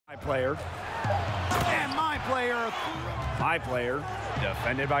player. And my player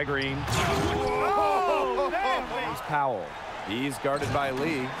defended by Green. Here's Powell. He's guarded by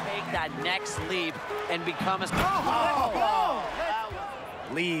Lee. Take that next leap and become a...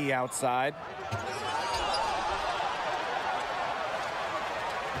 Lee outside.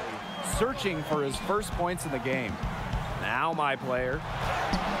 Searching for his first points in the game. Now my player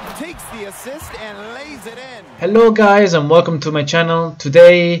takes the assist and lays it in. Hello guys and welcome to my channel.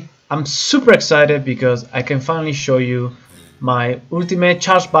 Today I'm super excited because I can finally show you my ultimate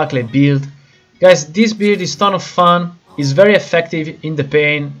Charles Barkley build. Guys, this build is ton of fun. It's very effective in the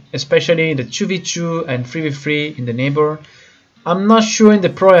paint, especially in the 2v2 and 3v3 in the neighbor. I'm not sure in the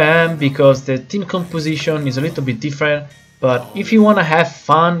Pro Am because the team composition is a little bit different, but if you want to have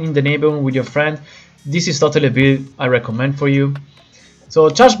fun in the neighbor with your friend, this is totally a build I recommend for you. So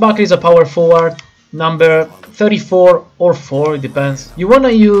Charles Barkley is a power forward, number 34 or 4, it depends. You want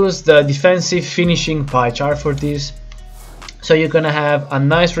to use the defensive finishing pie chart for this, so you're gonna have a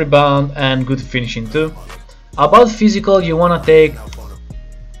nice rebound and good finishing too. About physical, you want to take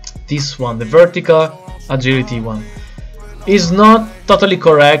this one, the vertical agility one. It's not totally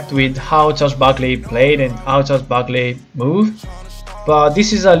correct with how Charles Barkley played and how Charles Barkley moved, but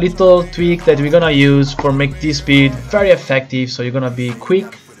this is a little tweak that we're gonna use for make this speed very effective. So you're gonna be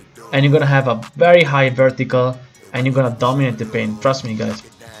quick and you're gonna have a very high vertical and you're gonna dominate the paint, trust me guys.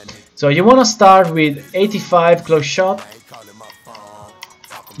 So you want to start with 85 close shot,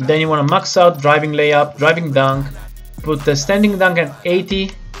 then you want to max out driving layup, driving dunk, put the standing dunk at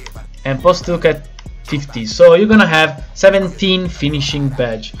 80 and post hook at 50. So you're gonna have 17 finishing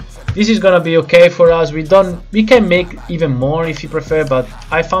badge. This is gonna be okay for us. We can make even more if you prefer, but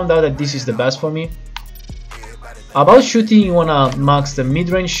I found out that this is the best for me. About shooting, you wanna max the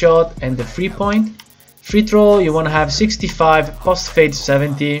mid-range shot and the 3-point. Free throw, you wanna have 65, post fade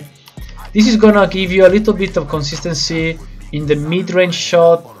 70. This is gonna give you a little bit of consistency in the mid-range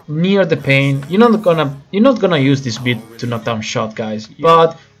shot near the paint. You're not gonna use this bit to knock down shot, guys,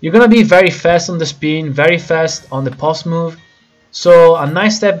 but you're gonna be very fast on the spin, very fast on the post move. So a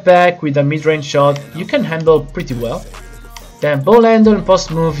nice step back with a mid-range shot you can handle pretty well. Then ball handle and post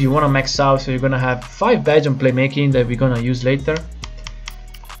move you wanna max out, so you're gonna have 5 badge on playmaking that we're gonna use later.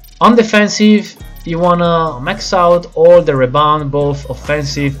 On defensive, you wanna max out all the rebound, both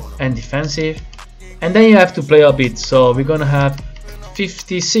offensive and defensive. And then you have to play a bit, so we're gonna have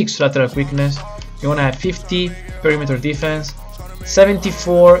 56 lateral quickness, you wanna have 50 perimeter defense,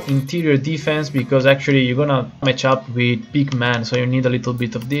 74 interior defense because actually you're gonna match up with big man, so you need a little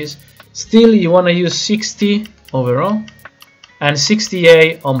bit of this. Still, you wanna use 60 overall and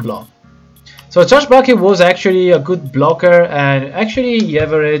 68 on block. So Charles Barkley was actually a good blocker and actually he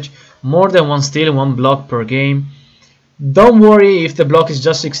averaged more than 1 steal, 1 block per game. Don't worry if the block is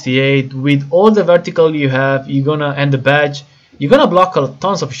just 68. With all the vertical you have, and the badge, you're gonna block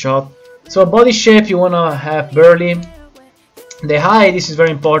tons of shot. So body shape, you wanna have burly. The height, this is very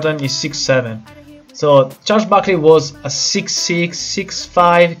important, is 6'7". So Charles Barkley was a 6'6",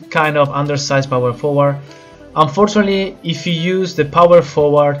 6'5", kind of undersized power forward. Unfortunately, if you use the power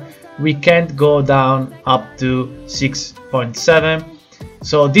forward, we can't go down up to 6.7.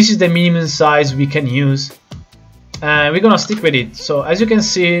 So this is the minimum size we can use. And we're gonna stick with it. So as you can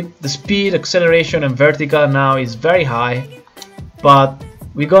see, the speed, acceleration and vertical now is very high, but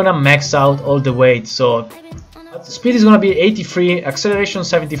we're gonna max out all the weight. So speed is gonna be 83, acceleration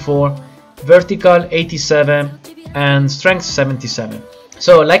 74, vertical 87 and strength 77.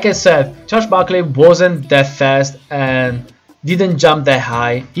 So like I said, Charles Barkley wasn't that fast and didn't jump that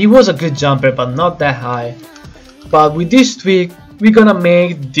high. He was a good jumper but not that high. But with this tweak, we're gonna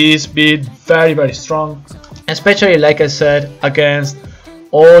make this build very strong. Especially like I said, against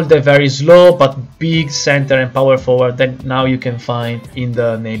all the very slow but big center and power forward that now you can find in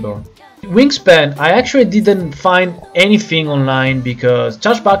the neighbor. Wingspan, I actually didn't find anything online because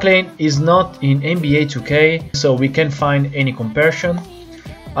Charles Barkley is not in NBA 2K, so we can't find any comparison.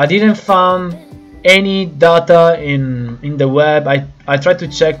 I didn't find any data in the web. I tried to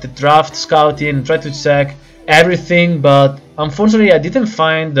check the draft scouting, tried to check everything, but unfortunately I didn't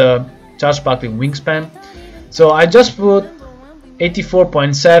find the Charles Barkley wingspan. So I just put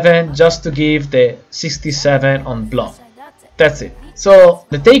 84.7 just to give the 67 on block. That's it. So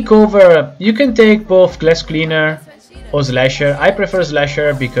the takeover, you can take both glass cleaner or slasher. I prefer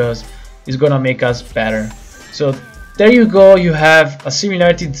slasher because it's gonna make us better. So there you go, you have a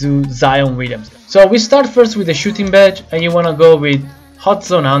similarity to Zion Williams. So we start first with the shooting badge and you wanna go with Hot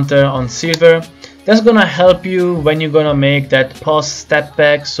Zone Hunter on silver. That's gonna help you when you're gonna make that post step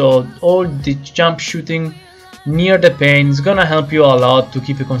back, so all the jump shooting near the paint. It's gonna help you a lot to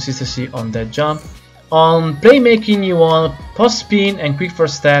keep your consistency on that jump. On playmaking, you want post spin and quick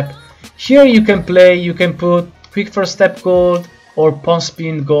first step. Here you can put quick first step gold or post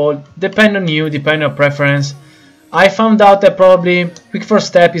spin gold, depend on you, depend on your preference. I found out that probably quick first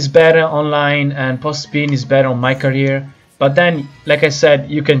step is better online and post spin is better on my career, but then like I said,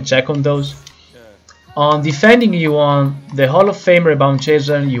 you can check on those. On defending, you want the Hall of Fame rebound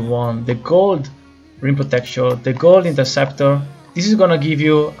chaser, you want the gold rim protection, the gold interceptor. This is gonna give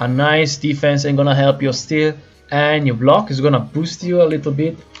you a nice defense and gonna help your steal and your block. Is gonna boost you a little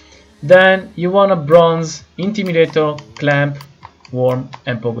bit. Then you want a bronze intimidator, clamp, worm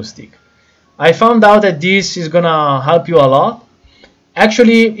and pogo stick. I found out that this is gonna help you a lot.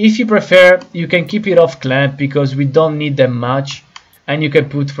 Actually, if you prefer, you can keep it off clamp because we don't need them much, and you can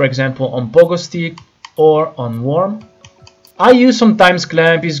put, for example, on pogo stick or on worm. I use sometimes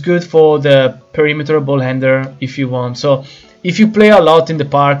clamp. Is good for the perimeter ball handler if you want. So if you play a lot in the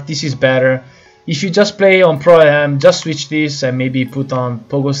park, this is better. If you just play on Pro Am, just switch this and maybe put on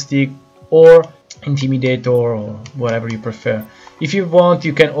pogo stick or intimidator or whatever you prefer. If you want,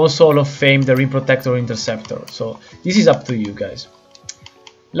 you can also Hall of Fame the rim protector or interceptor. So this is up to you guys.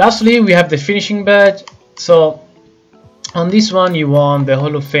 Lastly, we have the finishing badge. So on this one, you want the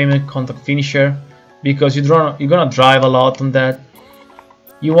Hall of Fame contact finisher because you're gonna drive a lot on that.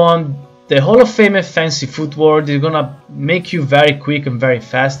 You want the Hall of Fame fancy footwork. They're gonna make you very quick and very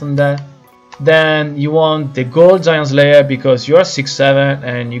fast on that. Then you want the gold Giant Slayer because you're 6'7"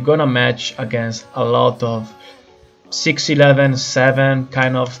 and you're gonna match against a lot of 6'11", 7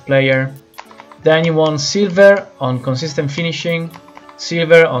 kind of player. Then you want silver on consistent finishing,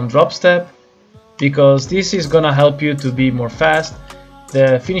 silver on drop step because this is gonna help you to be more fast.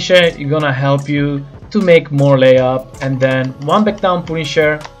 The finisher is gonna help you to make more layup, and then one back down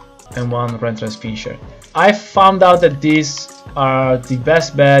finisher and one relentless finisher. I found out that these are the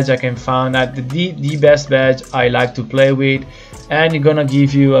best badge I can find, at the best badge I like to play with, and it's gonna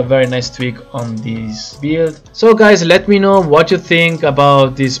give you a very nice tweak on this build. So guys, let me know what you think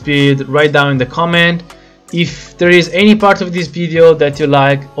about this build right down in the comment. If there is any part of this video that you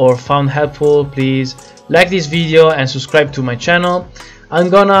like or found helpful, please like this video and subscribe to my channel. I'm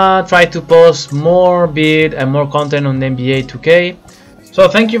gonna try to post more build and more content on NBA 2K. So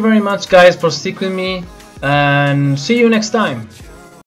thank you very much guys for sticking with me, and see you next time.